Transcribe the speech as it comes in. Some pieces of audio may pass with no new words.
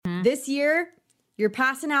This year, you're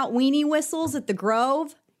passing out weenie whistles at the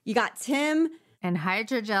Grove. You got Tim. And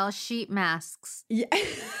hydrogel sheet masks. Yeah.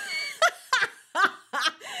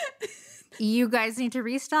 You guys need to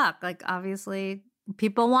restock. Like, obviously,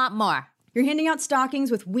 people want more. You're handing out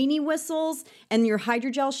stockings with weenie whistles and your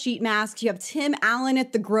hydrogel sheet masks. You have Tim Allen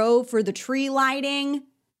at the Grove for the tree lighting.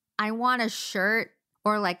 I want a shirt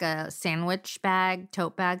or like a sandwich bag,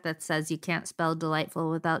 tote bag that says you can't spell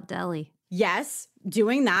delightful without deli. Yes,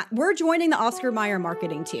 doing that. We're joining the Oscar Mayer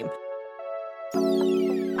marketing team.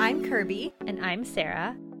 I'm Kirby. And I'm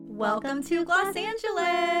Sarah. Welcome to Los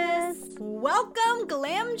Angeles. Welcome,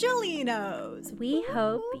 Glamgelinos. We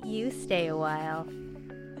hope you stay a while.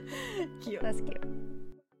 Cute. That's cute.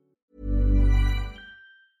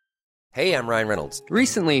 Hey, I'm Ryan Reynolds.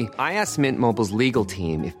 Recently, I asked Mint Mobile's legal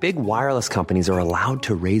team if big wireless companies are allowed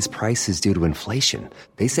to raise prices due to inflation.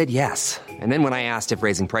 They said yes. And then when I asked if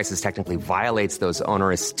raising prices technically violates those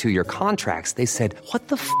onerous two-year contracts, they said, "What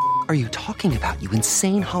the f*** are you talking about, you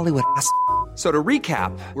insane Hollywood ass?" So to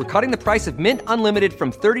recap, we're cutting the price of Mint Unlimited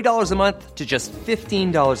from $30 a month to just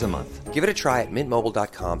 $15 a month. Give it a try at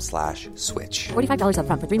mintmobile.com/switch. $45 up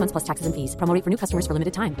front for 3 months plus taxes and fees. Promo rate for new customers for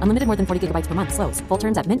limited time. Unlimited more than 40 gigabytes per month. Slows full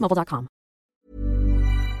terms at mintmobile.com.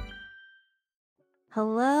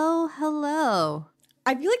 Hello.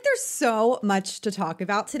 I feel like there's so much to talk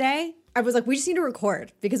about today. I was like, we just need to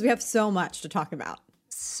record because we have so much to talk about.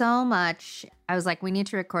 So much. I was like, we need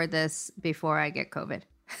to record this before I get COVID.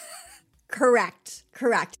 Correct.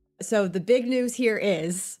 So the big news here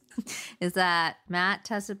is that Matt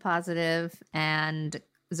tested positive and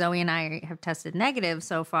Zoe and I have tested negative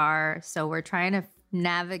so far. So we're trying to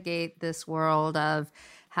navigate this world of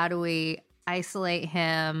how do we isolate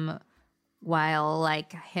him while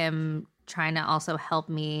like him trying to also help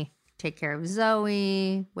me take care of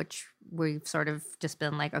Zoe, which we've sort of just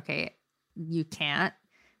been like, okay, you can't.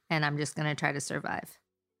 And I'm just going to try to survive.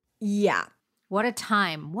 Yeah. What a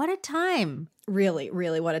time. Really,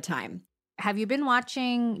 really, what a time. Have you been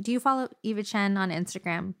watching, do you follow Eva Chen on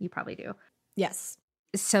Instagram? You probably do. Yes.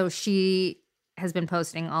 So she has been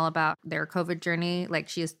posting all about their COVID journey. Like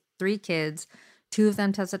she has 3 kids. 2 of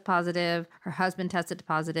them tested positive. Her husband tested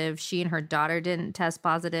positive. She and her daughter didn't test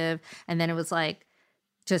positive. And then it was like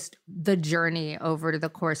just the journey over the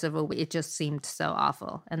course of a week. It just seemed so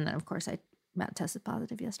awful. And then, of course, Matt tested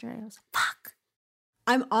positive yesterday. I was like, fuck.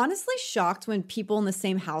 I'm honestly shocked when people in the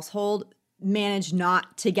same household manage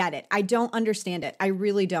not to get it. I don't understand it. I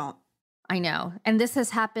really don't. I know. And this has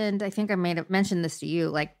happened. I think I may have mentioned this to you.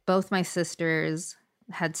 Like both my sisters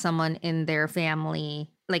had someone in their family.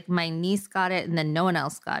 Like my niece got it and then no one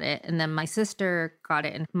else got it. And then my sister got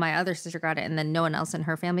it and my other sister got it and then no one else in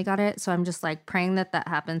her family got it. So I'm just like praying that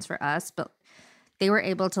happens for us. But they were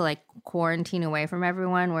able to like quarantine away from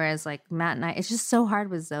everyone. Whereas like Matt and I, it's just so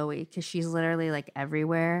hard with Zoe because she's literally like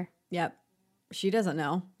everywhere. Yep. She doesn't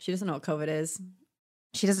know. She doesn't know what COVID is.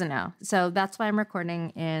 She doesn't know. So that's why I'm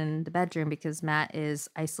recording in the bedroom because Matt is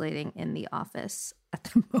isolating in the office at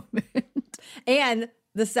the moment. And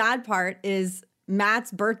the sad part is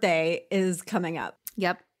Matt's birthday is coming up.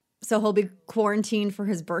 Yep. So he'll be quarantined for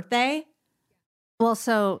his birthday. Well,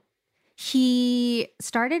 so he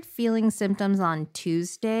started feeling symptoms on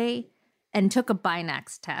Tuesday and took a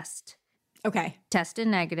Binax test. Okay. Tested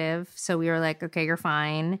negative. So we were like, okay, you're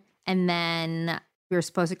fine. And then we were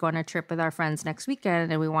supposed to go on a trip with our friends next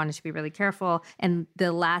weekend and we wanted to be really careful. And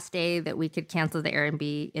the last day that we could cancel the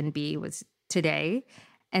Airbnb was today.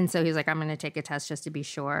 And so he was like, I'm going to take a test just to be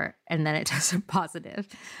sure. And then it tested positive.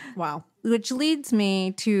 Wow. Which leads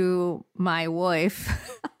me to my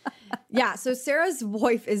wife. Yeah. So Sarah's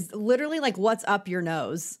wife is literally like, what's up your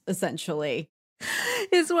nose, essentially.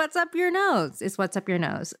 Is what's up your nose.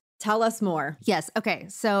 Tell us more. Yes. Okay.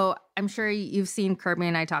 So I'm sure you've seen Kirby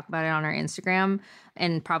and I talk about it on our Instagram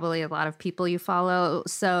and probably a lot of people you follow.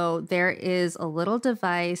 So there is a little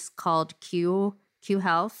device called Q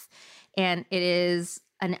Health, and it is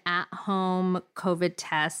an at-home COVID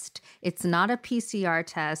test. It's not a PCR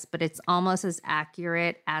test, but it's almost as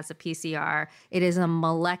accurate as a PCR. It is a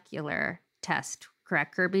molecular test.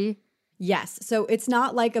 Correct, Kirby? Yes. So it's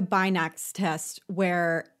not like a Binax test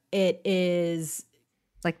where it is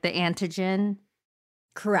like the antigen.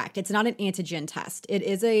 Correct. It's not an antigen test. It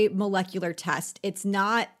is a molecular test. It's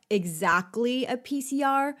not exactly a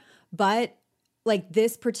PCR, but like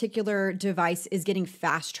this particular device is getting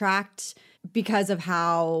fast-tracked because of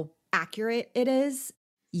how accurate it is.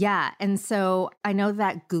 Yeah. And so I know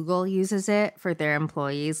that Google uses it for their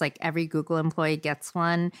employees. Like every Google employee gets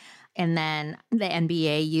one. And then the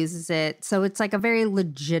NBA uses it. So it's like a very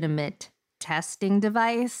legitimate testing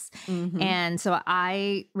device. Mm-hmm. And so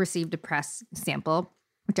I received a press sample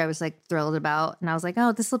which I was like thrilled about. And I was like,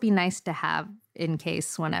 oh, this will be nice to have in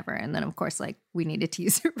case whenever. And then of course, like we needed to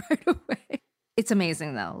use it right away. It's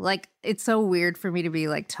amazing though. Like it's so weird for me to be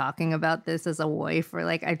like talking about this as a wife, or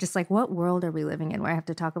like I just like, what world are we living in where I have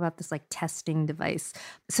to talk about this like testing device?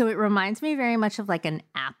 So it reminds me very much of like an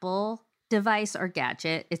Apple device or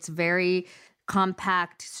gadget. It's very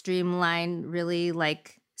compact, streamlined, really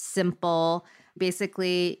like simple.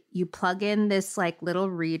 Basically, you plug in this like little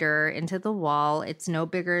reader into the wall. It's no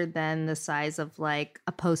bigger than the size of like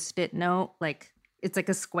a Post-it note. Like it's like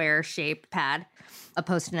a square shaped pad, a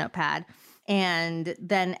Post-it note pad. And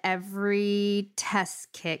then every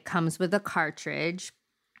test kit comes with a cartridge.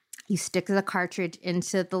 You stick the cartridge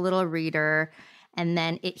into the little reader and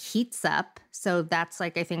then it heats up. So that's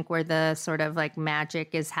like, I think where the sort of like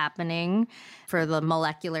magic is happening for the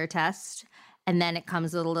molecular test. And then it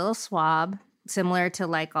comes with a little swab, similar to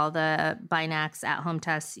like all the Binax at-home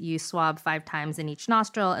tests. You swab 5 times in each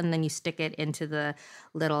nostril and then you stick it into the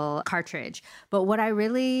little cartridge. But what I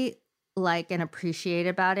really like and appreciate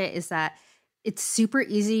about it is that it's super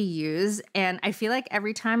easy to use. And I feel like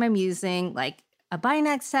every time I'm using like a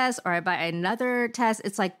Binax test or I buy another test,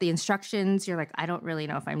 it's like the instructions, you're like, I don't really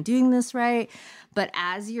know if I'm doing this right. But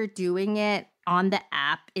as you're doing it on the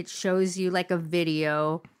app, it shows you like a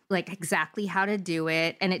video, like exactly how to do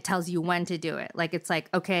it. And it tells you when to do it. Like, it's like,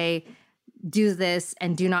 okay, do this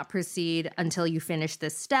and do not proceed until you finish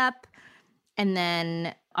this step. And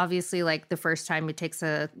then obviously, like the first time it takes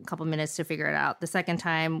a couple minutes to figure it out. The second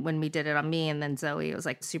time when we did it on me and then Zoe, it was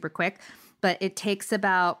like super quick. But it takes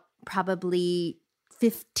about probably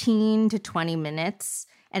 15 to 20 minutes.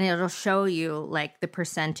 And it'll show you like the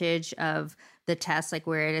percentage of the test, like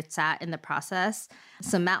where it's at in the process.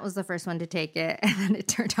 So Matt was the first one to take it and then it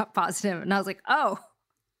turned out positive. And I was like, oh,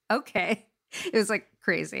 okay. It was like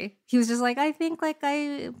crazy. He was just like, I think like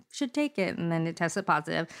I should take it. And then it tested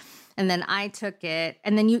positive. And then I took it.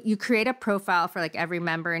 And then you create a profile for like every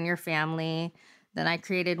member in your family. Then I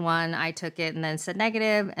created one. I took it and then said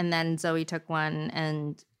negative. And then Zoe took one.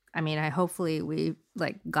 And I mean, hopefully we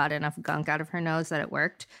like got enough gunk out of her nose that it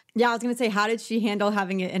worked. Yeah, I was going to say, how did she handle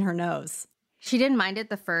having it in her nose? She didn't mind it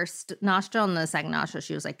the first nostril, and the second nostril,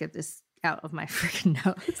 she was like, get this out of my freaking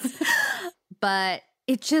nose. But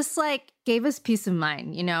it just like gave us peace of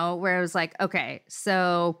mind, you know, where it was like, okay,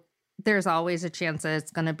 so there's always a chance that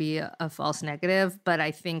it's going to be a false negative. But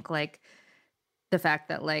I think like the fact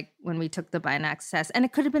that like when we took the Binax test, and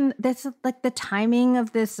it could have been, that's like the timing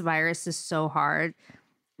of this virus is so hard.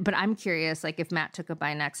 But I'm curious, like if Matt took a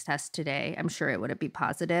Binax test today, I'm sure it would be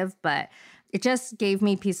positive. But it just gave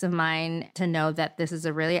me peace of mind to know that this is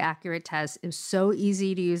a really accurate test. It was so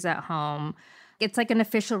easy to use at home. It's like an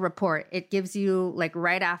official report. It gives you like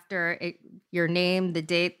right after it, your name, the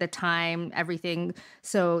date, the time, everything.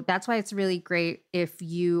 So that's why it's really great if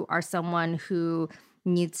you are someone who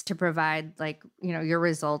needs to provide like, you know, your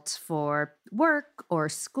results for work or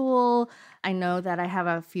school. I know that I have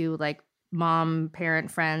a few like mom parent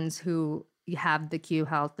friends who have the Q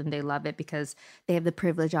Health and they love it because they have the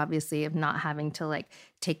privilege, obviously, of not having to like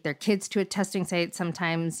take their kids to a testing site.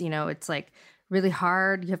 Sometimes, you know, it's like really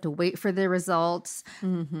hard. You have to wait for the results.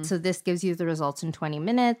 Mm-hmm. So this gives you the results in 20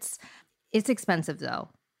 minutes. It's expensive though.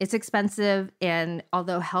 It's expensive. And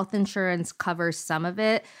although health insurance covers some of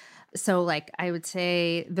it, so like I would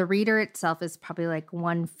say the reader itself is probably like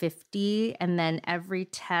 $150, and then every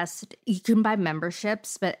test, you can buy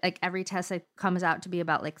memberships, but like every test like comes out to be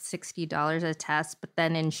about like $60 a test. But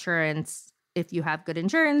then insurance, if you have good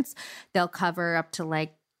insurance, they'll cover up to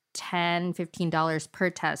like $10, $15 per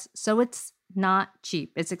test. So it's not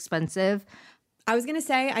cheap. It's expensive. I was going to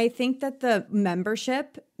say, I think that the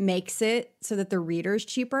membership makes it so that the reader's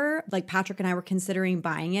cheaper. Like Patrick and I were considering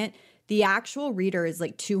buying it. The actual reader is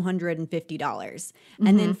like $250. Mm-hmm.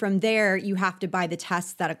 And then from there, you have to buy the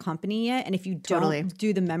tests that accompany it. And if you don't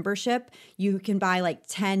do the membership, you can buy like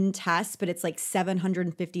 10 tests, but it's like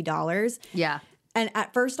 $750. Yeah. And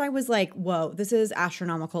at first I was like, whoa, this is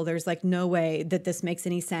astronomical. There's like no way that this makes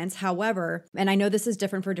any sense. However, and I know this is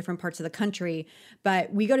different for different parts of the country,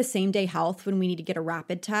 but we go to Same Day Health when we need to get a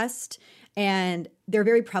rapid test. And they're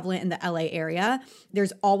very prevalent in the LA area.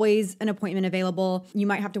 There's always an appointment available. You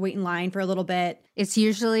might have to wait in line for a little bit. It's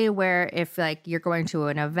usually where if like you're going to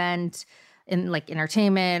an event in like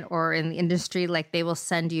entertainment or in the industry, like they will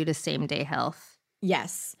send you to Same Day Health.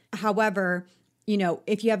 Yes. However, you know,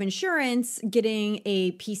 if you have insurance, getting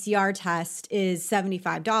a PCR test is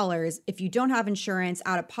 $75. If you don't have insurance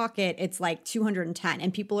out of pocket, it's like $210.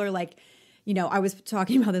 And people are like, you know, I was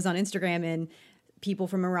talking about this on Instagram, and people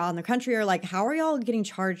from around the country are like, how are y'all getting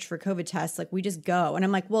charged for COVID tests? Like, we just go. And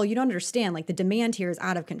I'm like, well, you don't understand. Like, the demand here is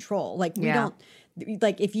out of control. Like, we don't,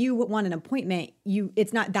 Like if you want an appointment,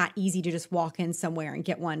 it's not that easy to just walk in somewhere and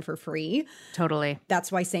get one for free. Totally.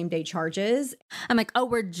 That's why same day charges. I'm like, oh,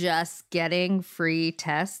 we're just getting free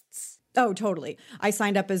tests. Oh, totally. I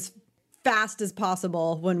signed up as fast as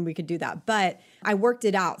possible when we could do that, but I worked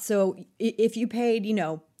it out. So if you paid,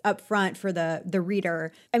 up front for the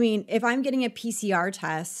reader, I mean, if I'm getting a PCR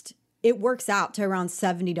test, it works out to around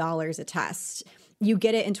 $70 a test. You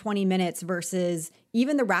get it in 20 minutes versus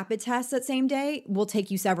even the rapid test that same day will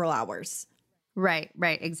take you several hours. Right,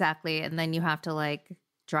 exactly. And then you have to like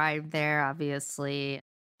drive there, obviously.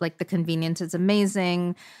 Like the convenience is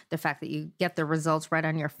amazing. The fact that you get the results right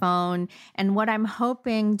on your phone. And what I'm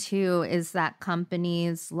hoping too is that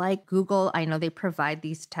companies like Google, I know they provide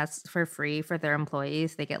these tests for free for their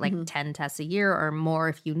employees. They get like 10 tests a year or more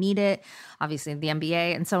if you need it, obviously the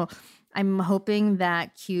MBA. And so I'm hoping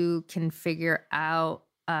that Q can figure out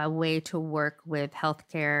a way to work with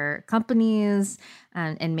healthcare companies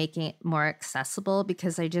and making it more accessible,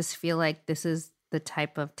 because I just feel like this is the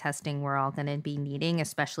type of testing we're all going to be needing,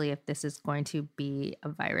 especially if this is going to be a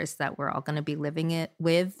virus that we're all going to be living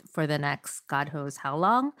with for the next God knows how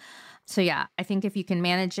long. So yeah, I think if you can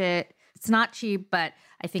manage it, it's not cheap, but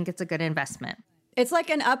I think it's a good investment. It's like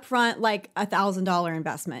an upfront, like $1,000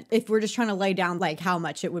 investment. If we're just trying to lay down like how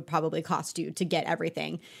much it would probably cost you to get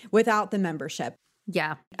everything without the membership.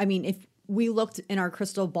 Yeah. I mean, if we looked in our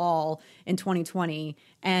crystal ball in 2020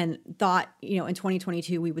 and thought, in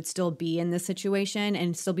 2022, we would still be in this situation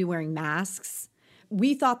and still be wearing masks,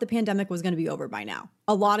 we thought the pandemic was going to be over by now.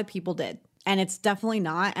 A lot of people did. And it's definitely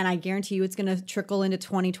not. And I guarantee you it's going to trickle into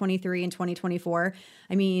 2023 and 2024.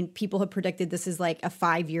 I mean, people have predicted this is like a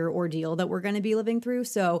 5-year ordeal that we're going to be living through.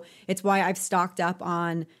 So it's why I've stocked up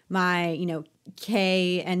on my,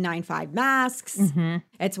 KN95 masks.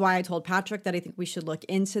 It's why I told Patrick that I think we should look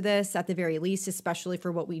into this at the very least, especially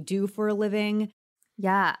for what we do for a living.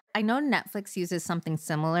 Yeah, I know Netflix uses something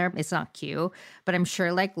similar. It's not Q, but I'm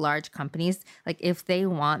sure like large companies, like if they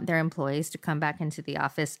want their employees to come back into the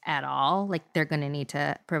office at all, like they're going to need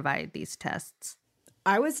to provide these tests.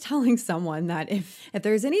 I was telling someone that if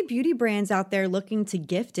there's any beauty brands out there looking to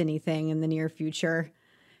gift anything in the near future,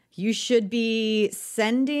 you should be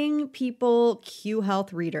sending people Q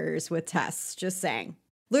Health readers with tests. Just saying.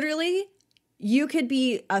 Literally, you could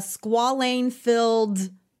be a squalane-filled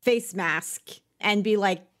face mask and be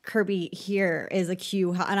like, Kirby, here is a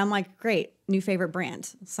Q. And I'm like, great, new favorite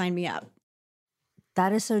brand. Sign me up.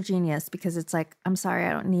 That is so genius, because it's like, I'm sorry,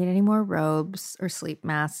 I don't need any more robes or sleep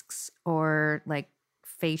masks or like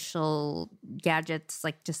facial gadgets.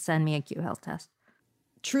 Like, just send me a Q Health test.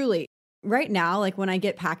 Truly. Right now, like when I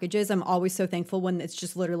get packages, I'm always so thankful when it's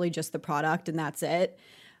just literally just the product and that's it.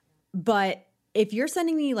 But if you're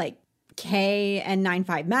sending me like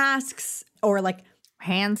KN95 masks or like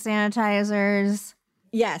hand sanitizers.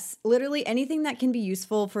 Yes, literally anything that can be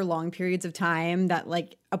useful for long periods of time that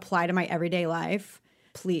like apply to my everyday life,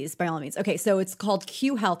 please, by all means. Okay, so it's called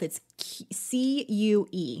Q Health. It's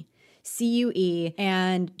CUE. CUE.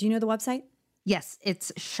 And do you know the website? Yes,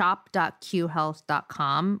 it's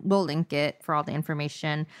shop.qhealth.com. We'll link it for all the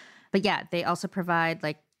information. But yeah, they also provide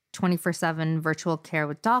like 24/7 virtual care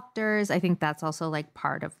with doctors. I think that's also like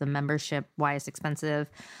part of the membership, why it's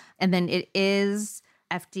expensive. And then it is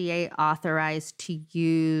FDA authorized to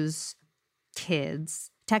use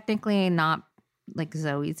kids, technically not like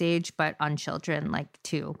Zoe's age, but on children like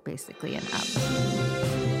 2 basically and up.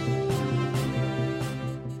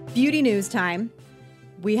 Beauty news time.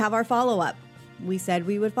 We have our follow-up. We said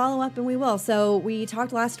we would follow up and we will. So we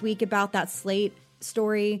talked last week about that Slate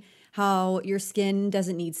story, how your skin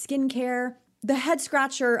doesn't need skincare. The head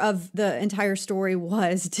scratcher of the entire story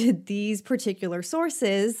was, did these particular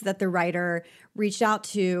sources that the writer reached out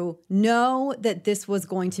to know that this was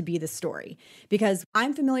going to be the story? Because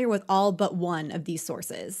I'm familiar with all but one of these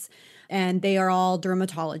sources, and they are all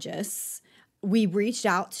dermatologists. We reached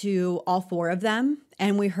out to all 4 of them,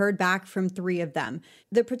 and we heard back from 3 of them.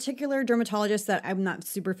 The particular dermatologist that I'm not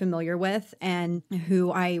super familiar with and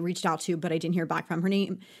who I reached out to, but I didn't hear back from, her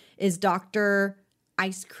name is Dr.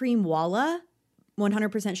 Ice Cream Walla.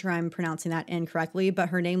 100% sure I'm pronouncing that incorrectly, but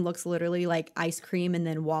her name looks literally like ice cream and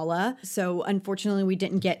then Walla. So unfortunately, we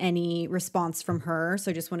didn't get any response from her.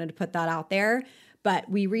 So I just wanted to put that out there. But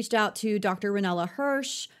we reached out to Dr. Ranella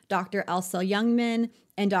Hirsch, Dr. Elsa Youngman,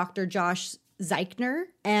 and Dr. Josh Zeichner,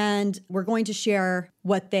 and we're going to share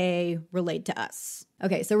what they relayed to us.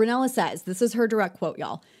 Okay, so Ranella says, this is her direct quote,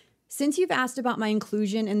 y'all. Since you've asked about my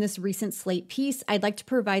inclusion in this recent Slate piece, I'd like to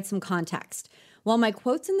provide some context. While my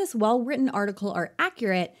quotes in this well-written article are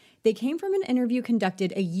accurate, they came from an interview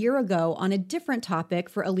conducted a year ago on a different topic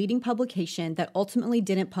for a leading publication that ultimately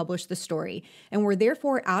didn't publish the story and were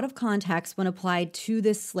therefore out of context when applied to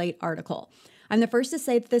this Slate article. I'm the first to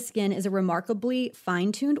say that the skin is a remarkably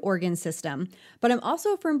fine-tuned organ system, but I'm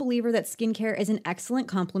also a firm believer that skincare is an excellent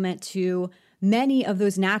complement to many of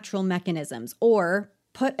those natural mechanisms, or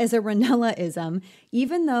put as a Ranella-ism,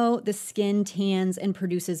 even though the skin tans and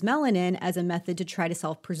produces melanin as a method to try to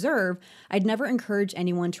self-preserve, I'd never encourage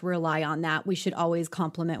anyone to rely on that. We should always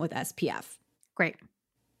complement with SPF. Great.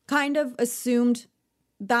 Kind of assumed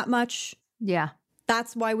that much. Yeah.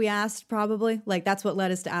 That's why we asked, probably. Like, that's what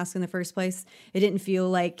led us to ask in the first place. It didn't feel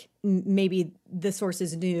like maybe the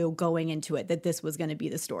sources knew going into it that this was going to be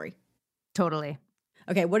the story. Totally.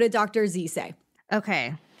 Okay, what did Dr. Z say?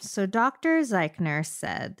 Okay, so Dr. Zeichner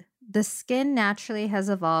said, the skin naturally has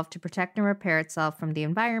evolved to protect and repair itself from the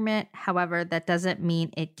environment. However, that doesn't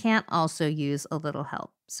mean it can't also use a little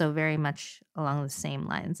help. So very much along the same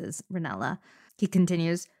lines as Ranella. He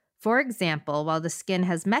continues, for example, while the skin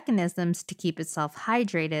has mechanisms to keep itself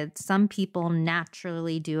hydrated, some people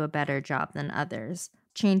naturally do a better job than others.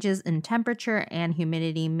 Changes in temperature and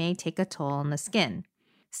humidity may take a toll on the skin.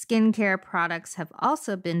 Skincare products have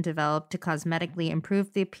also been developed to cosmetically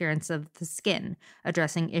improve the appearance of the skin,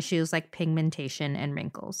 addressing issues like pigmentation and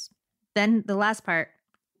wrinkles. Then the last part,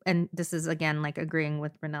 and this is again like agreeing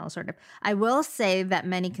with Ranella sort of, I will say that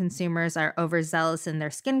many consumers are overzealous in their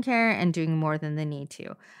skincare and doing more than they need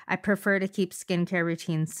to. I prefer to keep skincare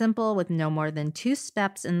routines simple with no more than 2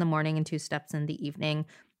 steps in the morning and 2 steps in the evening.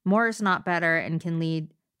 More is not better and can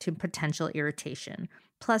lead to potential irritation.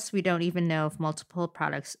 Plus, we don't even know if multiple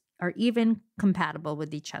products are even compatible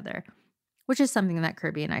with each other, which is something that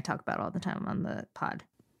Kirby and I talk about all the time on the pod.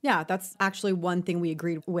 Yeah, that's actually one thing we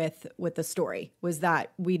agreed with the story, was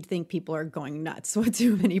that we'd think people are going nuts with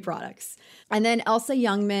too many products. And then Elsa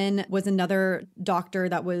Youngman was another doctor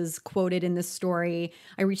that was quoted in this story.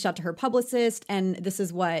 I reached out to her publicist, and this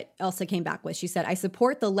is what Elsa came back with. She said, I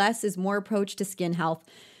support the less is more approach to skin health.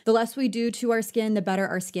 The less we do to our skin, the better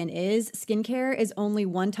our skin is. Skincare is only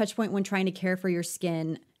one touch point when trying to care for your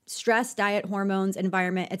skin. Stress, diet, hormones,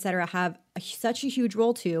 environment, etc. have such a huge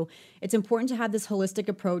role too. It's important to have this holistic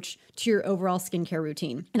approach to your overall skincare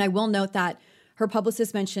routine. And I will note that her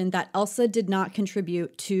publicist mentioned that Elsa did not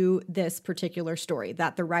contribute to this particular story,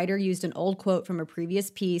 that the writer used an old quote from a previous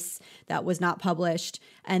piece that was not published,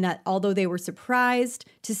 and that although they were surprised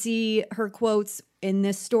to see her quotes in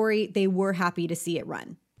this story, they were happy to see it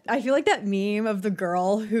run. I feel like that meme of the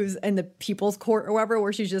girl who's in the people's court or whatever,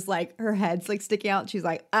 where she's just like, her head's like sticking out. She's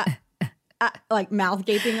like, like mouth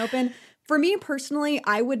gaping open. For me personally,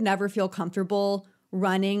 I would never feel comfortable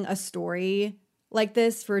running a story like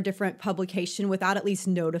this for a different publication without at least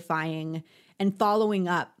notifying and following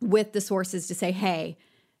up with the sources to say, hey,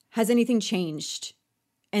 has anything changed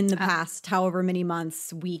in the past however many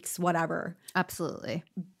months, weeks, whatever? Absolutely.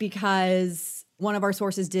 Because one of our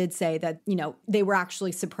sources did say that, you know, they were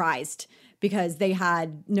actually surprised because they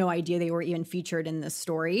had no idea they were even featured in this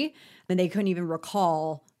story, and they couldn't even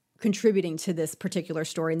recall contributing to this particular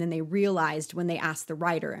story. And then they realized when they asked the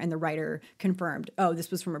writer, and the writer confirmed, oh, this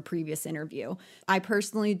was from a previous interview. I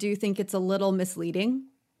personally do think it's a little misleading,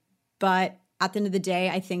 but at the end of the day,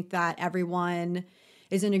 I think that everyone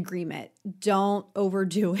is in agreement. Don't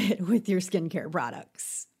overdo it with your skincare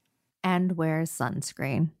products. And wear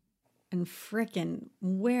sunscreen. And frickin'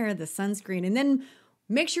 wear the sunscreen, and then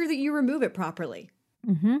make sure that you remove it properly.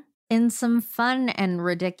 Mm-hmm. In some fun and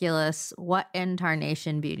ridiculous what in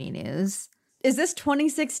Tarnation beauty news. Is this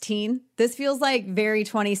 2016? This feels like very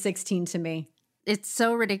 2016 to me. It's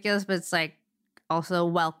so ridiculous, but it's like also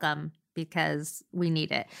welcome because we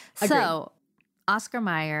need it. Agreed. So Oscar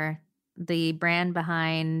Mayer, the brand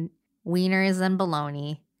behind Wieners and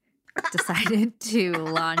Bologna, decided to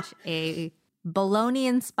launch a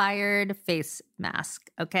bologna-inspired face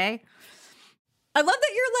mask, okay? I love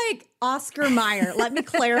that you're like Oscar Mayer. Let me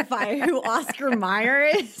clarify who Oscar Mayer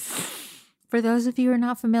is. For those of you who are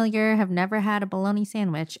not familiar, have never had a bologna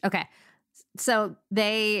sandwich. Okay, so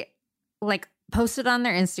they like posted on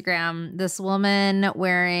their Instagram this woman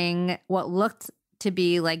wearing what looked to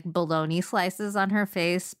be like bologna slices on her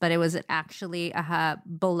face, but it was actually a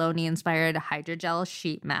bologna-inspired hydrogel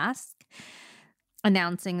sheet mask,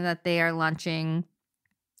 announcing that they are launching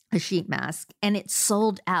a sheet mask, and it's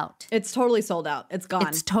sold out. It's totally sold out. It's gone.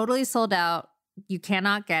 It's totally sold out. You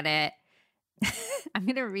cannot get it. I'm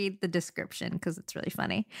going to read the description because it's really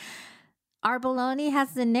funny. Our bologna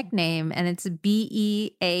has the nickname, and it's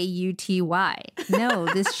BEAUTY. No,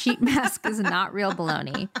 this sheet mask is not real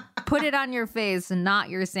bologna. Put it on your face, not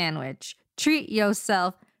your sandwich. treat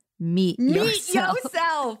yourself, meet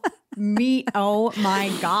yourself. Meet, oh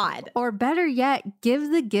my God. Or better yet, give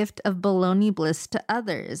the gift of bologna bliss to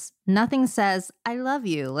others. Nothing says, I love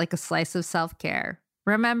you, like a slice of self-care.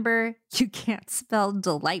 Remember, you can't spell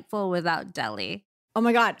delightful without deli. Oh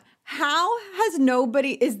my God. How has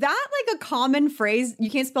nobody, is that like a common phrase? You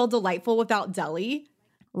can't spell delightful without deli?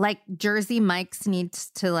 Like Jersey Mike's needs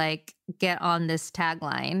to like get on this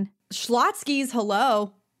tagline. Schlotsky's,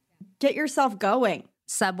 hello. Get yourself going.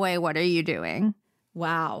 Subway, what are you doing?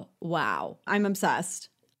 Wow. I'm obsessed.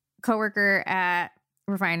 Coworker at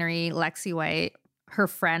Refinery, Lexi White, her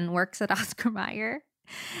friend works at Oscar Mayer.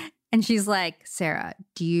 And she's like, Sarah,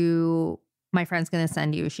 my friend's going to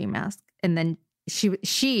send you a sheet mask. And then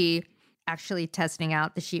she actually testing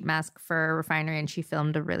out the sheet mask for Refinery, and she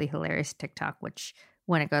filmed a really hilarious TikTok, which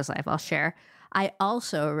when it goes live, I'll share. I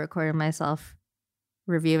also recorded myself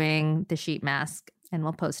reviewing the sheet mask, and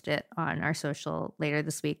we'll post it on our social later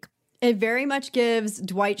this week. It very much gives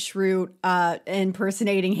Dwight Schrute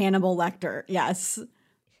impersonating Hannibal Lecter. Yes.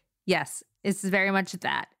 Yes, it's very much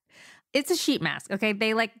that. It's a sheet mask, okay?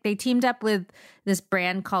 They teamed up with this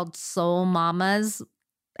brand called Soul Mamas.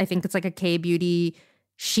 I think it's like a K-beauty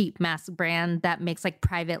sheet mask brand that makes like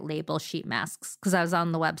private label sheet masks. Because I was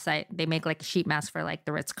on the website. They make like a sheet mask for like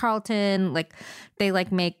the Ritz-Carlton. Like they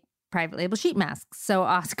like make private label sheet masks. So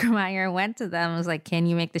Oscar Mayer went to them and was like, can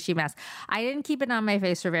you make the sheet mask? I didn't keep it on my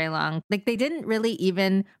face for very long. Like they didn't really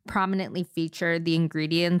even prominently feature the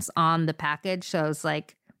ingredients on the package. So I was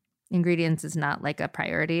like, ingredients is not like a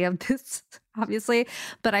priority of this, obviously.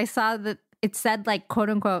 But I saw that it said like, quote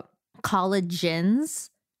unquote, collagens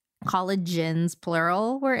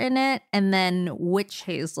plural were in it. And then witch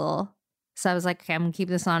hazel. So I was like, okay, I'm gonna keep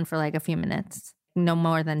this on for like a few minutes, no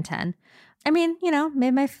more than 10. I mean,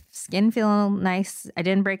 made my skin feel nice. I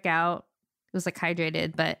didn't break out. It was like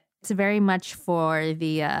hydrated, but it's very much for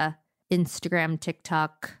the Instagram,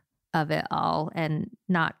 TikTok of it all and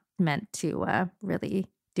not meant to really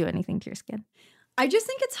do anything to your skin. I just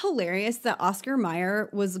think it's hilarious that Oscar Mayer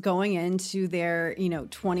was going into their,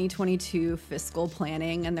 2022 fiscal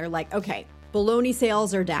planning and they're like, okay, bologna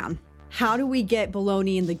sales are down. How do we get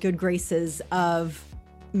bologna in the good graces of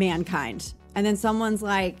mankind? And then someone's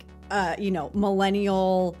like,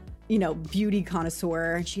 millennial, beauty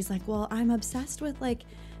connoisseur. And she's like, well, I'm obsessed with like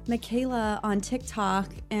Michaela on TikTok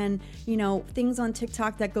and, things on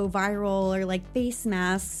TikTok that go viral or like face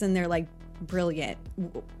masks. And they're like, brilliant.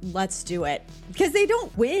 Let's do it. Because they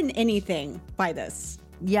don't win anything by this.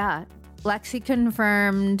 Yeah. Lexi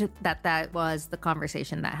confirmed that was the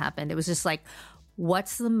conversation that happened. It was just like,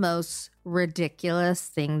 what's the most ridiculous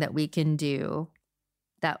thing that we can do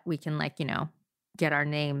that we can like, get our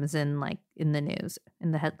names in the news,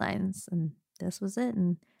 in the headlines. And this was it.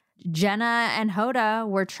 And Jenna and Hoda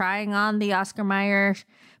were trying on the Oscar Mayer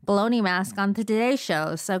bologna mask on the Today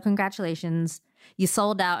Show. So congratulations. You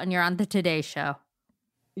sold out and you're on the Today Show.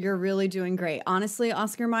 You're really doing great. Honestly,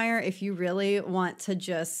 Oscar Mayer, if you really want to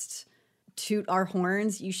just toot our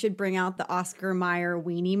horns, you should bring out the Oscar Mayer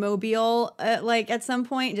weenie mobile at some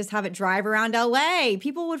point and just have it drive around LA.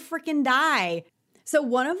 People would freaking die. So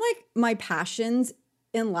one of like my passions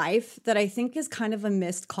in life that I think is kind of a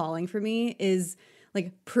missed calling for me is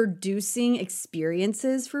like producing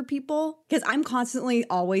experiences for people, because I'm constantly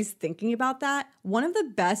always thinking about that. One of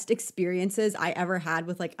the best experiences I ever had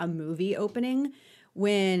with like a movie opening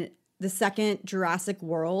when the second Jurassic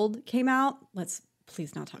World came out. Let's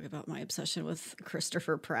please not talk about my obsession with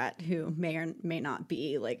Christopher Pratt, who may or may not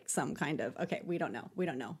be like some kind of, okay, we don't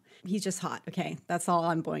know. He's just hot, okay? That's all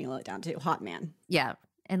I'm boiling it down to, hot man. Yeah,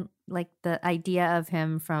 and like the idea of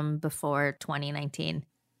him from before 2019.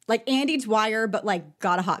 Like Andy Dwyer, but like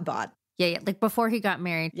got a hot bod. Yeah, like before he got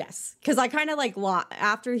married. Yes, because I kind of like,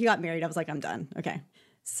 after he got married, I was like, I'm done, okay.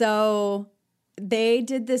 So they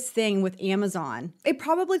did this thing with Amazon. It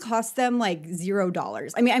probably cost them like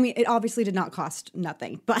 $0. I mean, it obviously did not cost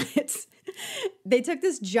nothing, but they took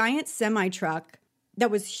this giant semi truck that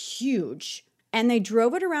was huge and they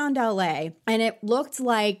drove it around LA and it looked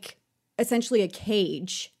like essentially a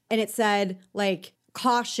cage. And it said like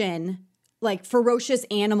caution, like ferocious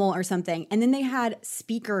animal or something. And then they had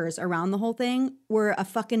speakers around the whole thing where a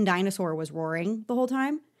fucking dinosaur was roaring the whole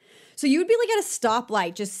time. So you would be like at a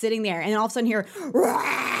stoplight just sitting there and then all of a sudden hear,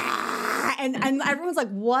 and everyone's like,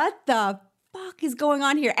 what the fuck is going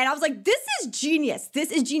on here? And I was like, this is genius.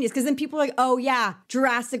 Because then people are like, oh yeah,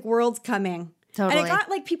 Jurassic World's coming. Totally. And it got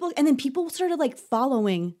like people, and then people started like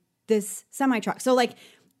following this semi-truck. So like,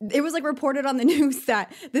 it was like reported on the news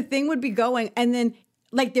that the thing would be going and then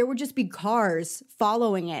like there would just be cars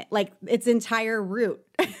following it, like its entire route.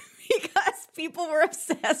 Because people were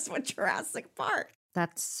obsessed with Jurassic Park.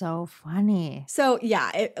 That's so funny. So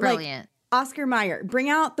yeah, Brilliant. Oscar Mayer, bring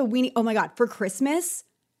out the weenie. Oh my God, for Christmas.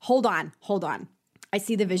 Hold on. I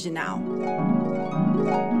see the vision now.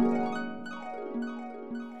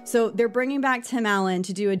 So they're bringing back Tim Allen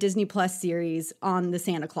to do a Disney Plus series on the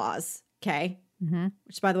Santa Claus. Okay. Mm-hmm.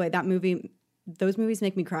 Which, by the way, those movies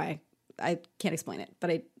make me cry. I can't explain it, but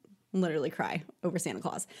I literally cry over Santa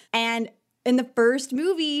Claus. And in the first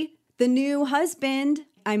movie, the new husband,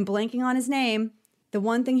 I'm blanking on his name, the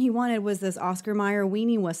one thing he wanted was this Oscar Mayer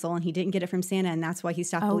weenie whistle, and he didn't get it from Santa, and that's why he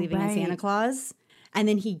stopped believing in Santa Claus. And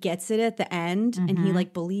then he gets it at the end, and he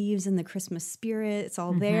like believes in the Christmas spirit. It's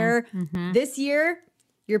all there. This year,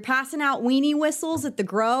 you're passing out weenie whistles at the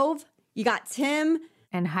Grove. You got Tim.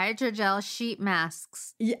 And hydrogel sheet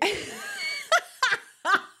masks. Yeah.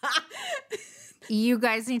 You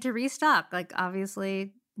guys need to restock. Like,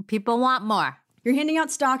 obviously, people want more. You're handing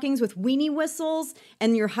out stockings with weenie whistles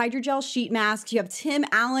and your hydrogel sheet masks. You have Tim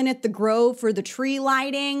Allen at the Grove for the tree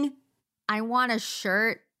lighting. I want a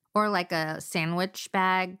shirt or like a sandwich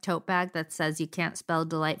bag, tote bag that says you can't spell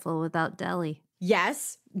delightful without deli.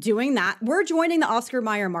 Yes, doing that. We're joining the Oscar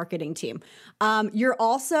Mayer marketing team. You're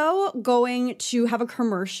also going to have a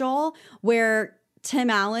commercial where Tim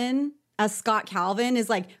Allen as Scott Calvin is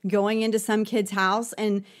like going into some kid's house,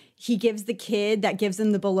 and he gives the kid that gives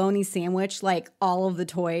him the bologna sandwich like all of the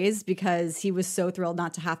toys because he was so thrilled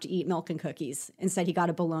not to have to eat milk and cookies. Instead, he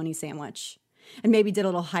got a bologna sandwich and maybe did a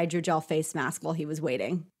little hydrogel face mask while he was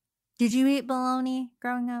waiting. Did you eat bologna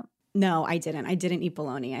growing up? No, I didn't. I didn't eat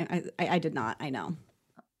bologna. I did not. I know.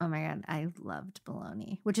 Oh my God, I loved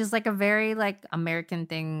bologna, which is like a very like American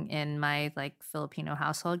thing in my like Filipino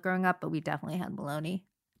household growing up, but we definitely had bologna.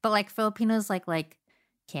 But like Filipinos like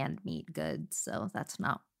canned meat goods, so that's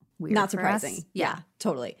not weird. Not for us. surprising. Yeah,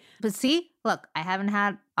 totally. But see, look, I haven't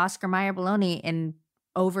had Oscar Mayer bologna in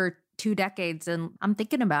over 2 decades, and I'm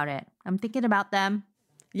thinking about it. I'm thinking about them.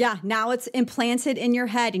 Yeah, now it's implanted in your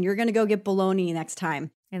head, and you're going to go get bologna next time.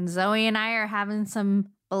 And Zoe and I are having some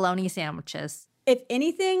bologna sandwiches. If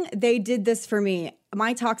anything, they did this for me.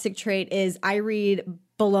 My toxic trait is I read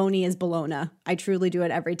bologna as bologna. I truly do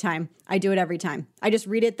it every time. I do it every time. I just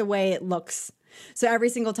read it the way it looks. So every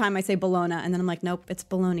single time I say bologna, and then I'm like, nope, it's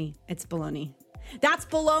bologna. It's bologna. That's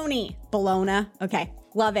bologna. Bologna. Okay,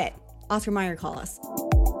 love it. Oscar Mayer, call us.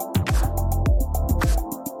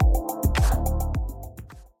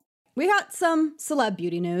 We got some celeb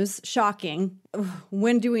beauty news. Shocking.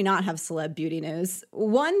 When do we not have celeb beauty news?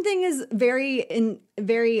 One thing is very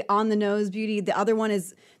on the nose beauty. The other one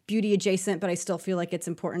is beauty adjacent, but I still feel like it's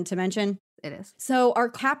important to mention. It is. So our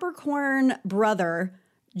Capricorn brother,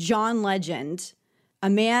 John Legend, a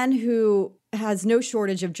man who has no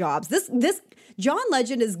shortage of jobs. This John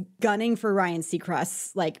Legend is gunning for Ryan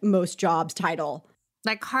Seacrest's like most jobs title.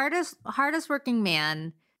 Like hardest working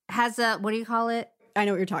man has a, what do you call it? I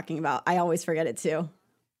know what you're talking about. I always forget it too.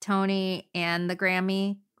 Tony and the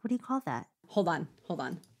Grammy. What do you call that? Hold on.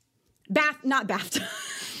 Not BAFTA.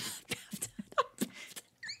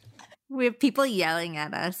 We have people yelling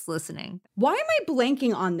at us listening. Why am I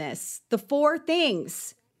blanking on this? The 4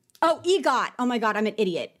 things. Oh, EGOT. Oh my God, I'm an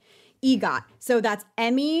idiot. EGOT. So that's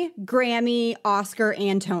Emmy, Grammy, Oscar,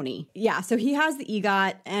 and Tony. Yeah, so he has the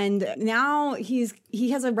EGOT, and now he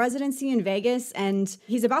has a residency in Vegas, and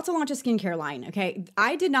he's about to launch a skincare line, okay?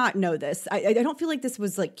 I did not know this. I don't feel like this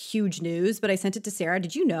was like huge news, but I sent it to Sarah.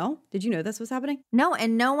 Did you know? Did you know this was happening? No,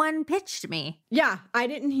 and no one pitched me. Yeah, I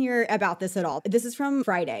didn't hear about this at all. This is from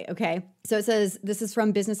Friday, okay? So it says, this is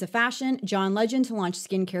from Business of Fashion, John Legend to launch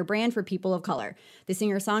skincare brand for people of color. The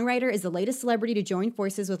singer-songwriter is the latest celebrity to join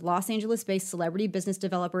forces with Los Angeles-based celebrity business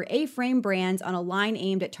developer A-Frame Brands on a line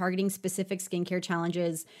aimed at targeting specific skincare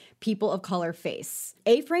challenges people of color face.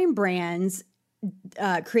 A-Frame Brands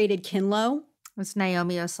created Kinlo. It's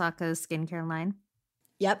Naomi Osaka's skincare line.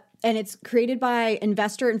 Yep. And it's created by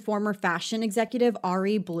investor and former fashion executive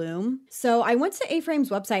Ari Bloom. So I went to A-Frame's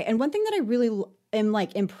website, and one thing that I really am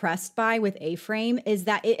like impressed by with A-Frame is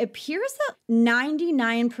that it appears that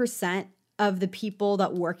 99% of the people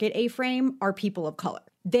that work at A-Frame are people of color.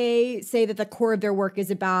 They say that the core of their work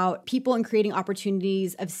is about people and creating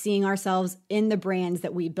opportunities of seeing ourselves in the brands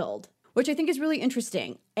that we build, which I think is really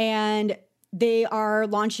interesting. And they are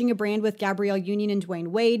launching a brand with Gabrielle Union and Dwayne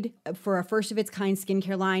Wade for a first-of-its-kind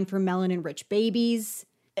skincare line for melanin-rich babies.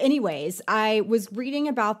 Anyways, I was reading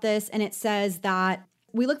about this, and it says that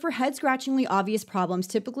we look for head-scratchingly obvious problems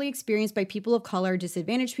typically experienced by people of color,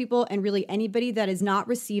 disadvantaged people, and really anybody that has not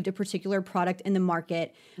received a particular product in the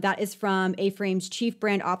market. That is from A-Frame's Chief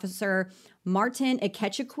Brand Officer, Martin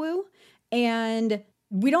Ikechukwu. And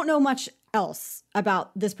we don't know much else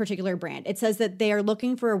about this particular brand. It says that they are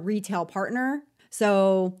looking for a retail partner.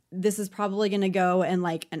 So this is probably going to go in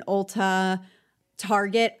like an Ulta,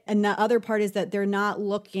 Target. And the other part is that they're not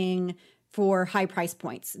looking for high price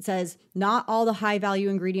points. It says not all the high value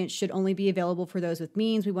ingredients should only be available for those with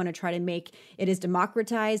means. We want to try to make it as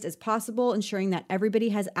democratized as possible, ensuring that everybody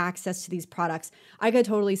has access to these products. I could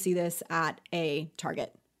totally see this at a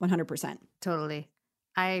Target, 100%. Totally.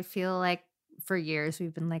 I feel like for years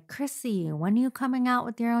we've been like, Chrissy, when are you coming out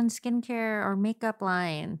with your own skincare or makeup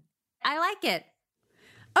line? I like it.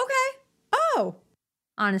 Okay. Oh,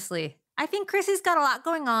 Honestly, I think Chrissy's got a lot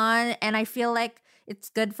going on, and I feel like it's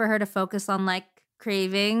good for her to focus on like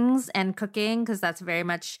cravings and cooking because that's very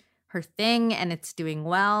much her thing and it's doing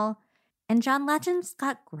well. And John Legend's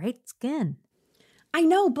got great skin. I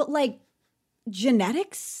know, but like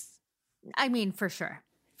genetics? I mean, for sure.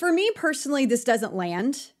 For me personally, this doesn't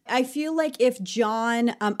land. I feel like if John,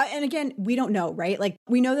 and again, we don't know, right? Like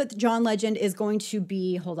we know that John Legend is going to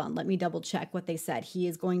be, hold on, let me double check what they said. He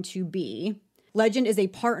is going to be, Legend is a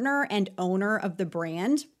partner and owner of the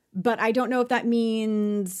brand, but I don't know if that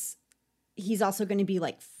means he's also going to be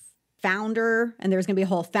like founder and there's going to be a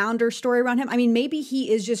whole founder story around him. I mean, maybe he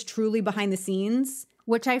is just truly behind the scenes.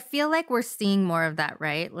 Which I feel like we're seeing more of that,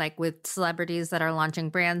 right? Like with celebrities that are launching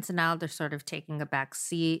brands now, they're sort of taking a back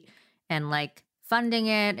seat and like funding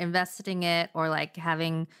it, investing it, or like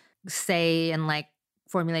having say in like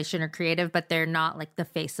formulation or creative, but they're not like the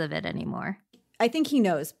face of it anymore. I think he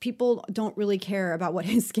knows people don't really care about what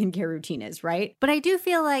his skincare routine is, right? But I do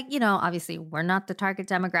feel like, you know, obviously we're not the target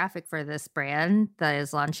demographic for this brand that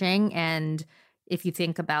is launching. And if you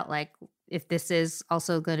think about like, if this is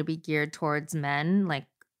also going to be geared towards men, like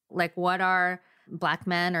what are Black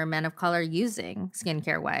men or men of color using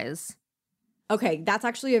skincare wise? Okay, that's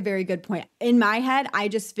actually a very good point. In my head, I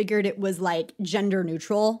just figured it was like gender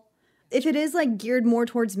neutral. If it is like geared more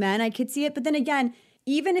towards men, I could see it. But then again,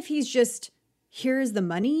 even if he's just, here's the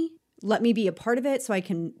money, let me be a part of it so I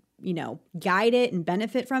can, you know, guide it and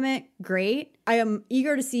benefit from it, great. I am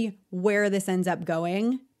eager to see where this ends up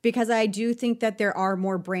going because I do think that there are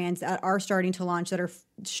more brands that are starting to launch that are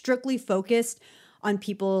strictly focused on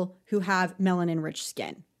people who have melanin-rich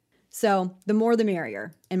skin. So the more the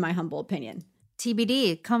merrier, in my humble opinion.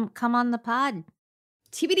 TBD, come on the pod.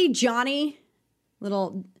 TBD Johnny,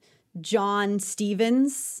 little John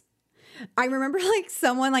Stevens. I remember like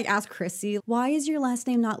someone like asked Chrissy, why is your last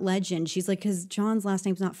name not Legend? She's like, because John's last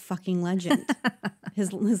name's not fucking Legend.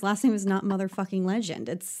 His last name is not motherfucking Legend.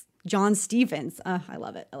 It's John Stevens. I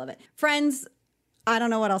love it. I love it. Friends, I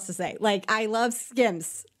don't know what else to say. Like, I love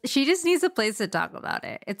Skims. She just needs a place to talk about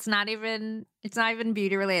it. It's not even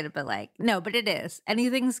beauty related, but like, no, but it is.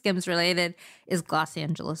 Anything Skims related is Los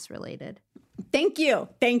Angeles related. Thank you.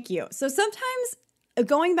 Thank you. So sometimes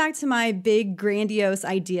going back to my big grandiose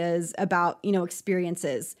ideas about, you know,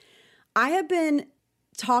 experiences, I have been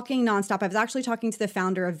talking nonstop. I was actually talking to the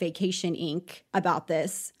founder of Vacation Inc. about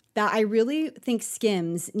this, that I really think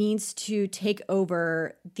Skims needs to take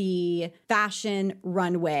over the fashion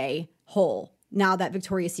runway whole now that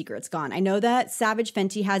Victoria's Secret's gone. I know that Savage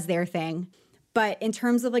Fenty has their thing, but in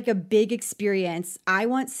terms of like a big experience, I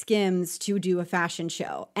want Skims to do a fashion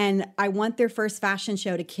show. And I want their first fashion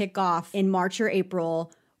show to kick off in March or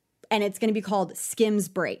April. And it's going to be called Skims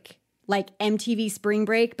Break, like MTV Spring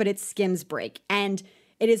Break, but it's Skims Break. And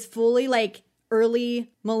it is fully like early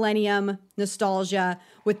millennium nostalgia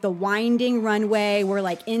with the winding runway where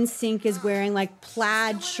like NSYNC is wearing like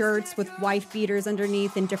plaid shirts with wife beaters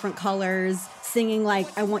underneath in different colors, singing like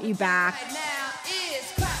I Want You Back.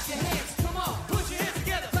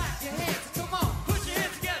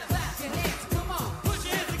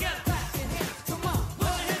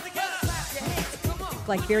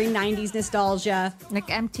 Like very 90s nostalgia. Like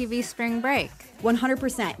MTV Spring Break.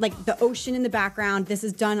 100%. Like the ocean in the background. This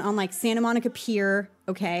is done on like Santa Monica Pier,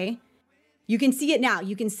 okay? You can see it now.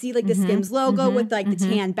 You can see like the Skims logo with like the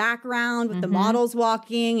tan background, with the models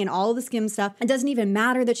walking and all of the Skims stuff. It doesn't even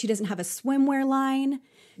matter that she doesn't have a swimwear line.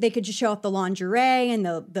 They could just show off the lingerie and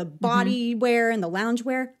the body wear and the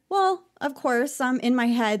loungewear. Well, of course, I'm in my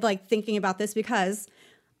head like thinking about this because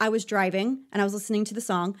I was driving and I was listening to the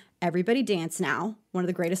song Everybody Dance Now, one of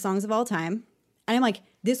the greatest songs of all time. And I'm like,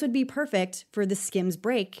 this would be perfect for the Skims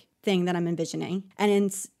Break thing that I'm envisioning. And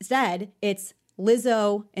instead, it's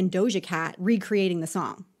Lizzo and Doja Cat recreating the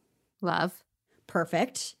song. Love.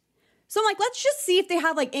 Perfect. So I'm like, let's just see if they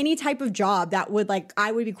have like any type of job that would like,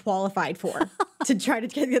 I would be qualified for to try to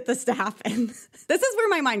get this to happen. This is where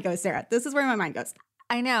my mind goes, Sarah. This is where my mind goes.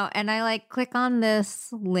 I know. And I like click on this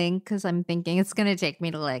link because I'm thinking it's going to take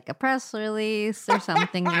me to like a press release or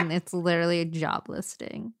something. And it's literally a job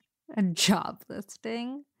listing. A job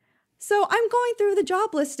listing. So I'm going through the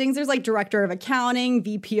job listings. There's like director of accounting,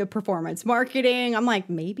 VP of performance marketing. I'm like,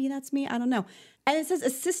 maybe that's me. I don't know. And it says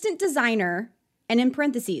assistant designer and in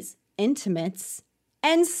parentheses, intimates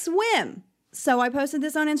and swim. So I posted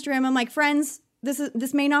this on Instagram. I'm like, friends,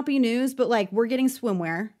 this may not be news, but like we're getting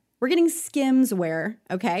swimwear. We're getting Skims wear,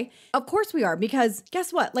 okay? Of course we are, because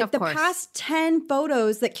guess what? Like past 10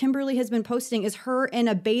 photos that Kimberly has been posting is her in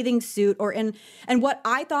a bathing suit or in, and what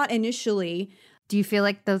I thought initially. Do you feel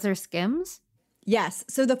like those are Skims? Yes.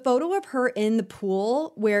 So the photo of her in the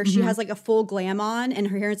pool where she has like a full glam on and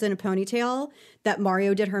her hair is in a ponytail that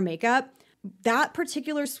Mario did her makeup, that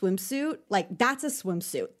particular swimsuit, like that's a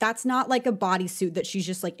swimsuit. That's not like a bodysuit that she's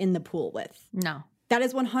just like in the pool with. No. That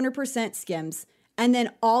is 100% Skims. And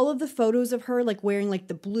then all of the photos of her like wearing like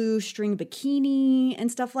the blue string bikini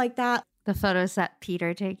and stuff like that. The photos that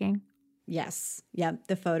Peter taking? Yes. Yep.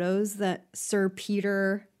 The photos that Sir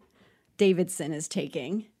Peter Davidson is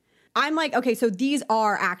taking. I'm like, okay, so these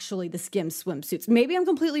are actually the Skims swimsuits. Maybe I'm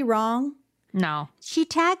completely wrong. No. She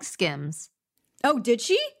tagged Skims. Oh, did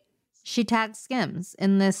she? She tagged Skims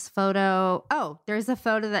in this photo. Oh, there's a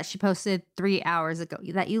photo that she posted 3 hours ago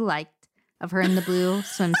that you liked of her in the blue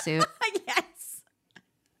swimsuit. Yes.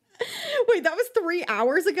 Wait, that was 3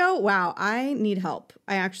 hours ago? Wow, I need help.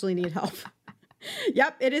 I actually need help.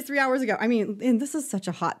 Yep, it is 3 hours ago. I mean, and this is such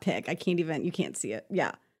a hot pic. You can't see it.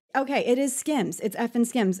 Yeah. Okay, it is Skims. It's effing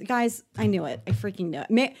Skims. Guys, I knew it. I freaking knew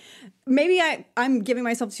it. Maybe I'm giving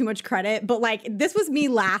myself too much credit, but like this was me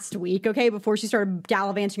last week, okay, before she started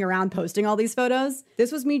gallivanting around posting all these photos.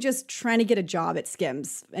 This was me just trying to get a job at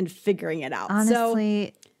Skims and figuring it out.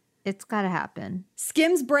 Honestly, it's got to happen.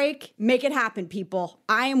 Skims break, make it happen, people.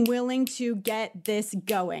 I am willing to get this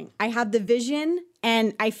going. I have the vision,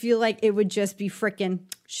 and I feel like it would just be frickin'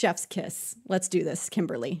 chef's kiss. Let's do this,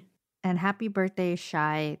 Kimberly. And happy birthday,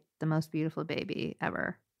 Shy, the most beautiful baby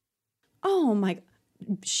ever. Oh my,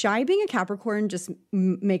 Shy being a Capricorn just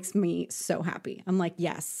makes me so happy. I'm like,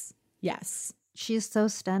 yes, yes. She's so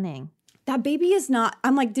stunning. That baby is not,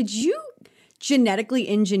 I'm like, did you genetically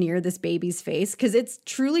engineer this baby's face? Because it's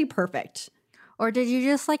truly perfect. Or did you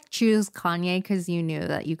just like choose Kanye because you knew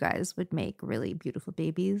that you guys would make really beautiful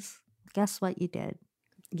babies? Guess what you did?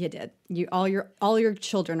 You did. All your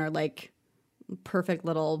children are like perfect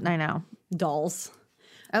little I know dolls.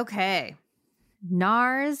 Okay.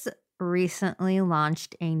 NARS recently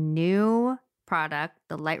launched a new product,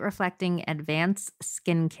 the Light Reflecting Advanced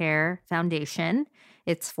Skincare Foundation.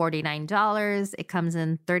 It's $49. It comes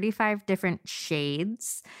in 35 different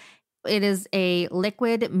shades. It is a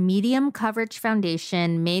liquid medium coverage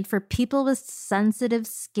foundation made for people with sensitive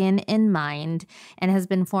skin in mind and has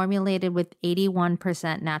been formulated with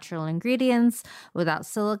 81% natural ingredients without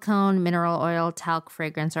silicone, mineral oil, talc,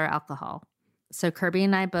 fragrance, or alcohol. So Kirby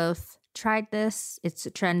and I both tried this. It's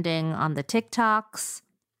trending on the TikToks.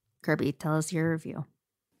 Kirby, tell us your review.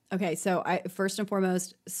 Okay, so first and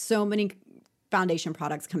foremost, so many foundation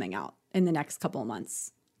products coming out in the next couple of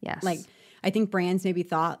months. Yes. Like, I think brands maybe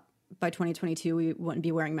thought by 2022 we wouldn't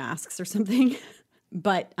be wearing masks or something.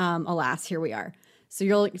 But alas, here we are. So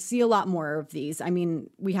you'll see a lot more of these. I mean,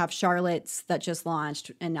 we have Charlotte's that just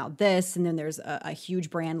launched and now this, and then there's a huge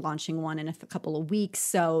brand launching one in a couple of weeks.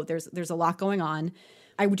 So there's a lot going on.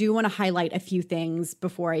 I do want to highlight a few things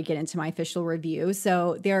before I get into my official review.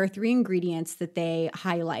 So there are 3 ingredients that they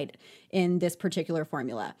highlight in this particular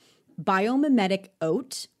formula. Biomimetic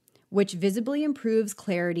oat, which visibly improves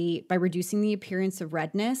clarity by reducing the appearance of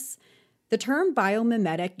redness. The term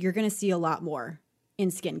biomimetic, you're going to see a lot more in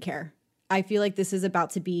skincare. I feel like this is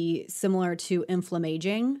about to be similar to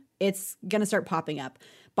inflammaging. It's going to start popping up.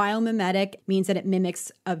 Biomimetic means that it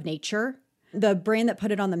mimics of nature. The brand that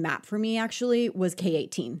put it on the map for me actually was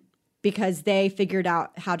K18 because they figured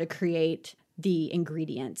out how to create the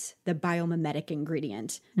ingredient, the biomimetic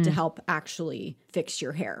ingredient to help actually fix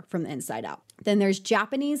your hair from the inside out. Then there's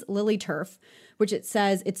Japanese lily turf, which it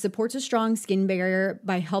says it supports a strong skin barrier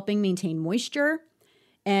by helping maintain moisture,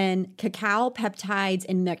 and cacao peptides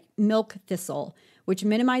and milk thistle, which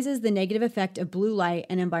minimizes the negative effect of blue light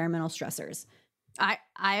and environmental stressors.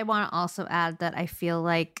 I want to also add that I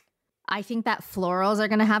think that florals are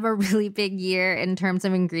going to have a really big year in terms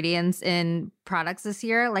of ingredients in products this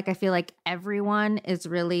year. Like, I feel like everyone is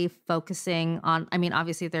really focusing on, I mean,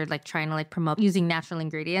 obviously they're like trying to like promote using natural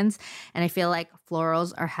ingredients. And I feel like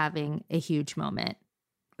florals are having a huge moment.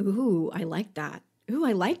 Ooh, I like that.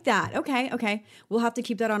 Okay. We'll have to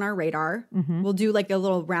keep that on our radar. We'll do like a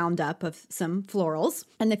little roundup of some florals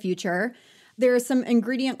in the future. There are some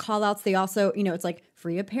ingredient call outs. They also, it's like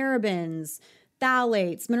free of parabens,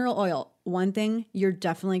 phthalates, mineral oil. One thing you're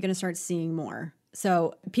definitely going to start seeing more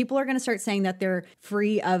So people are going to start saying that they're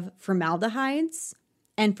free of formaldehydes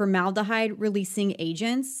and formaldehyde releasing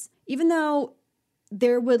agents, even though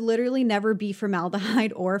there would literally never be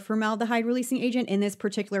formaldehyde or formaldehyde releasing agent in this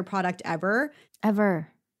particular product ever.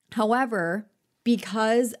 However,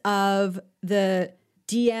 because of the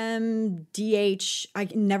DMDH, I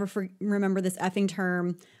can never remember this effing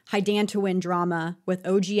term, hydantoin drama with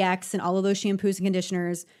OGX and all of those shampoos and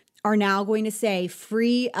conditioners, are now going to say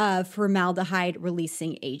free of formaldehyde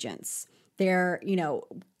releasing agents. They're,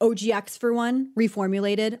 OGX for one,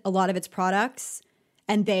 reformulated a lot of its products,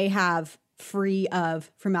 and they have free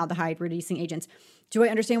of formaldehyde releasing agents. Do I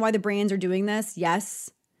understand why the brands are doing this? Yes,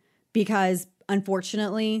 because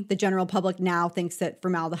unfortunately, the general public now thinks that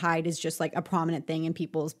formaldehyde is just like a prominent thing in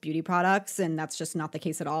people's beauty products, and that's just not the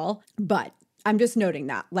case at all. But I'm just noting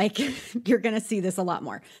that, like, you're going to see this a lot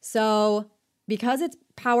more. So because it's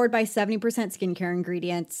powered by 70% skincare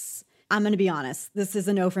ingredients, I'm going to be honest, this is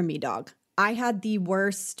a no from me, dog. I had the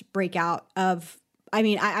worst breakout of, I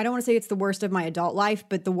don't want to say it's the worst of my adult life,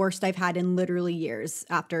 but the worst I've had in literally years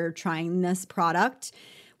after trying this product,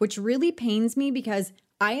 which really pains me because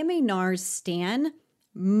I am a NARS stan.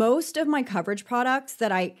 Most of my coverage products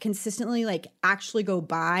that I consistently actually go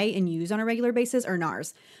buy and use on a regular basis are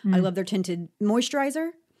NARS. I love their tinted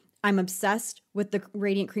moisturizer. I'm obsessed with the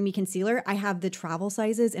Radiant Creamy Concealer. I have the travel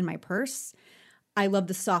sizes in my purse. I love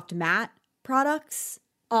the Soft Matte products.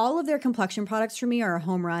 All of their complexion products for me are a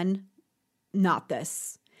home run, not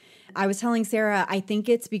this. I was telling Sarah, I think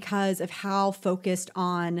it's because of how focused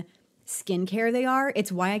on skincare they are.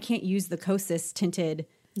 It's why I can't use the Kosas tinted.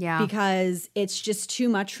 Yeah. Because it's just too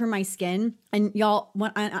much for my skin. And y'all,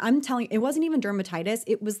 when I'm telling you, it wasn't even dermatitis.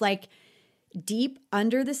 It was like deep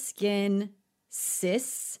under the skin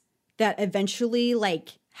cysts that eventually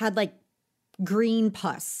had green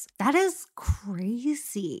pus. That is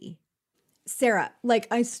crazy. Sarah,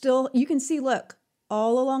 you can see, look,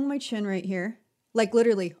 all along my chin right here,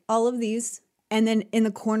 literally all of these, and then in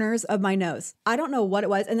the corners of my nose. I don't know what it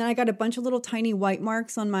was. And then I got a bunch of little tiny white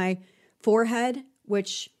marks on my forehead,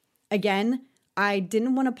 which again, I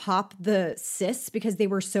didn't want to pop the cysts because they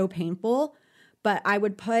were so painful, but I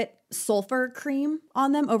would put sulfur cream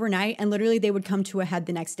on them overnight and literally they would come to a head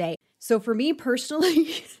the next day. So for me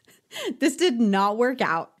personally, this did not work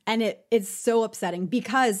out. And it's so upsetting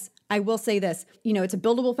because I will say this, it's a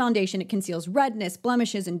buildable foundation. It conceals redness,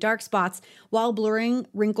 blemishes, and dark spots while blurring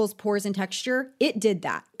wrinkles, pores, and texture. It did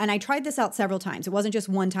that. And I tried this out several times. It wasn't just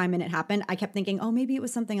one time and it happened. I kept thinking, oh, maybe it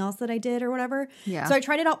was something else that I did or whatever. Yeah. So I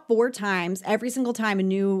tried it out 4 times. Every single time a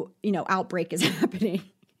new, outbreak is happening.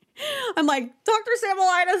 I'm like, Dr.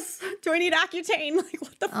 Samolitis, do I need Accutane?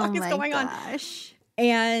 What the fuck is going on?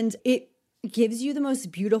 And it gives you the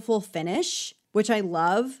most beautiful finish, which I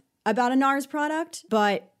love about a NARS product,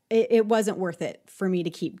 but it wasn't worth it for me to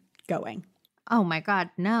keep going. Oh my God,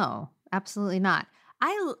 no, absolutely not.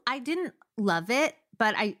 I didn't love it,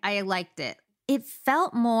 but I liked it. It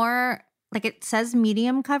felt more like it says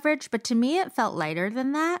medium coverage, but to me it felt lighter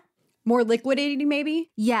than that. More liquidating maybe?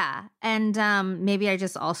 Yeah, and maybe I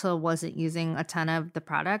just also wasn't using a ton of the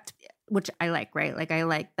product, which I like, right? I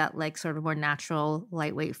like that sort of more natural,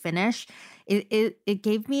 lightweight finish. It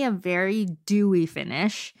gave me a very dewy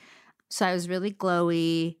finish. So I was really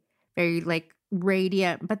glowy, very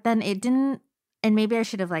radiant, but then it didn't, and maybe I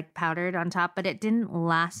should have powdered on top, but it didn't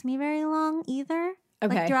last me very long either.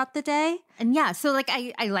 Okay. Throughout the day. And yeah, so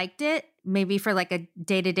I liked it maybe for a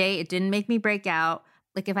day to day. It didn't make me break out.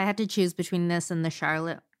 If I had to choose between this and the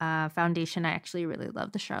Charlotte foundation, I actually really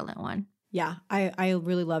love the Charlotte one. Yeah, I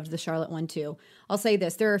really loved the Charlotte one too. I'll say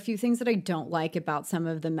this, there are a few things that I don't like about some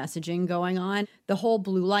of the messaging going on. The whole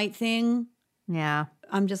blue light thing. Yeah.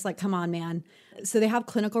 I'm just come on, man. So they have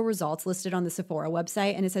clinical results listed on the Sephora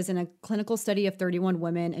website, and it says in a clinical study of 31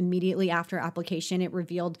 women, immediately after application, it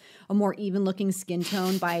revealed a more even-looking skin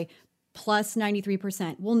tone by plus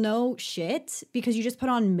 93%. Well, no shit, because you just put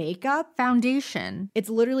on makeup. Foundation. It's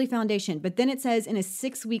literally foundation. But then it says in a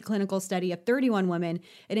 6-week clinical study of 31 women,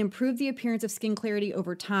 it improved the appearance of skin clarity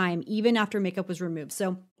over time, even after makeup was removed.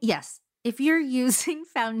 So yes, if you're using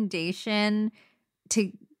foundation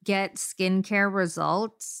to get skincare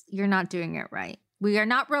results, you're not doing it right. We are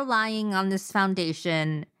not relying on this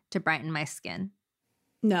foundation to brighten my skin.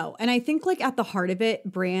 No. And I think at the heart of it,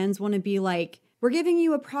 brands want to be we're giving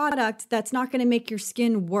you a product that's not going to make your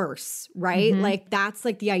skin worse, right? Mm-hmm. That's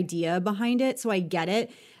the idea behind it. So I get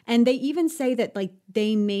it. And they even say that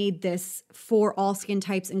they made this for all skin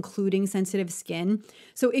types, including sensitive skin.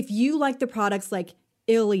 So if you like the products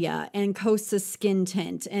Ilia and Kosas Skin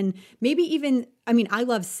Tint, and maybe even, I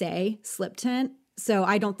love Say Slip Tint. So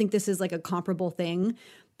I don't think this is a comparable thing.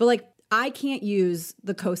 But I can't use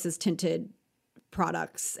the Kosas tinted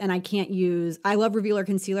products, and I love Revealer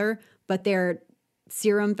Concealer, but their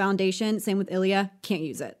serum foundation, same with Ilia, can't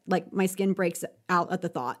use it. Like my skin breaks out at the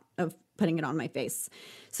thought of putting it on my face.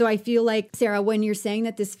 So I feel like, Sarah, when you're saying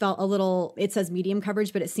that this felt a little, it says medium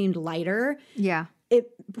coverage, but it seemed lighter. Yeah.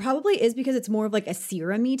 It probably is because it's more of like a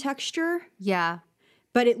serum-y texture. Yeah.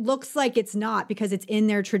 But it looks like it's not because it's in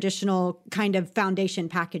their traditional kind of foundation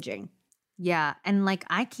packaging. Yeah. And like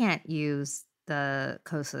I can't use the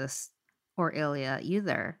Kosas or Ilia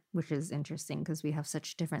either, which is interesting because we have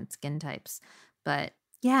such different skin types. But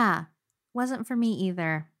yeah, wasn't for me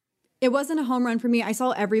either. It wasn't a home run for me. I saw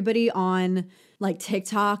everybody on like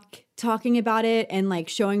TikTok talking about it and like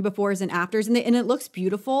showing befores and afters, and it looks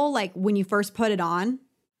beautiful like when you first put it on.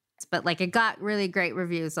 But like it got really great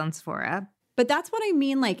reviews on Sephora. But that's what I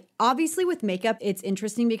mean. Like, obviously with makeup, it's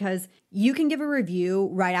interesting because you can give a review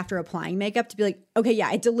right after applying makeup to be like, okay,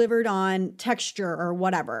 yeah, it delivered on texture or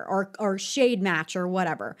whatever, or shade match or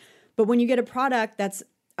whatever. But when you get a product that's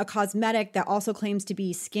a cosmetic that also claims to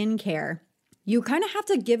be skincare, you kind of have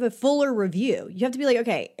to give a fuller review. You have to be like,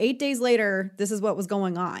 okay, 8 days later, this is what was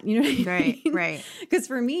going on. You know what I mean? Right. Because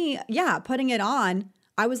for me, yeah, putting it on,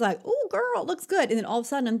 I was like, oh, girl, it looks good. And then all of a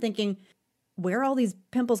sudden I'm thinking, where are all these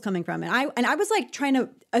pimples coming from? And I was like trying to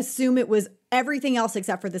assume it was everything else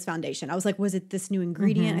except for this foundation. I was like, was it this new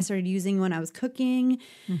ingredient I started using when I was cooking?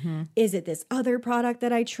 Is it this other product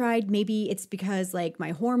that I tried? Maybe it's because like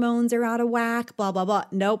my hormones are out of whack, blah, blah, blah.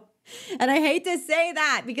 Nope. And I hate to say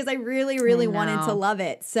that because I really, really wanted to love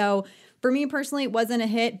it. So for me personally, it wasn't a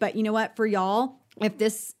hit, but you know what? For y'all, if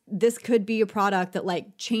this could be a product that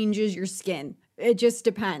like changes your skin, it just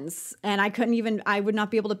depends. And I would not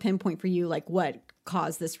be able to pinpoint for you like what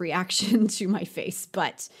caused this reaction to my face.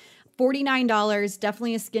 But $49,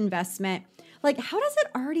 definitely a skin investment. Like, how does it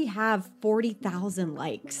already have 40,000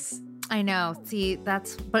 likes? I know. See,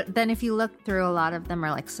 but then if you look through, a lot of them are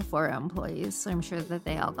like Sephora employees. So I'm sure that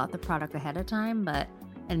they all got the product ahead of time,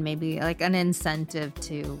 and maybe like an incentive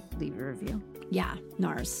to leave a review. Yeah,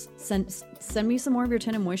 NARS. Send me some more of your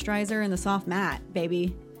tinted moisturizer and the soft matte,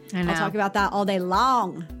 baby. I know. I'll talk about that all day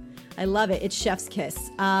long. I love it. It's chef's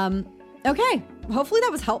kiss. Okay. Hopefully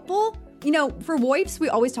that was helpful. You know, for wipes, we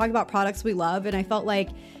always talk about products we love. And I felt like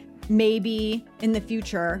maybe in the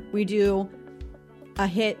future we do a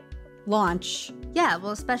hit launch. Yeah,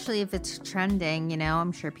 well, especially if it's trending, you know,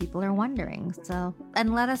 I'm sure people are wondering. So,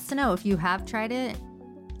 and let us know if you have tried it,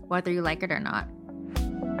 whether you like it or not.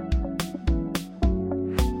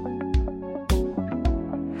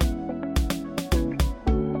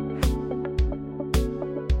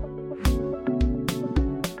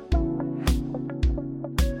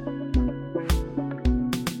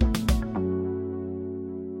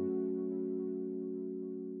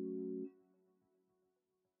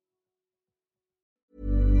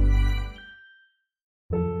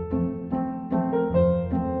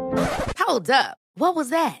 Hold up. What was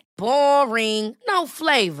that? Boring. No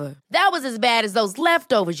flavor. That was as bad as those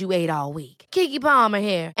leftovers you ate all week. Keke Palmer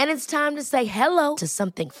here. And it's time to say hello to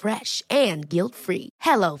something fresh and guilt-free.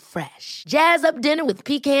 Hello Fresh. Jazz up dinner with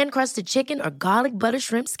pecan-crusted chicken or garlic butter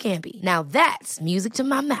shrimp scampi. Now that's music to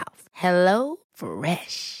my mouth. Hello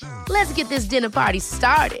Fresh. Let's get this dinner party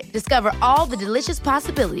started. Discover all the delicious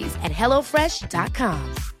possibilities at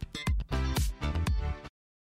HelloFresh.com.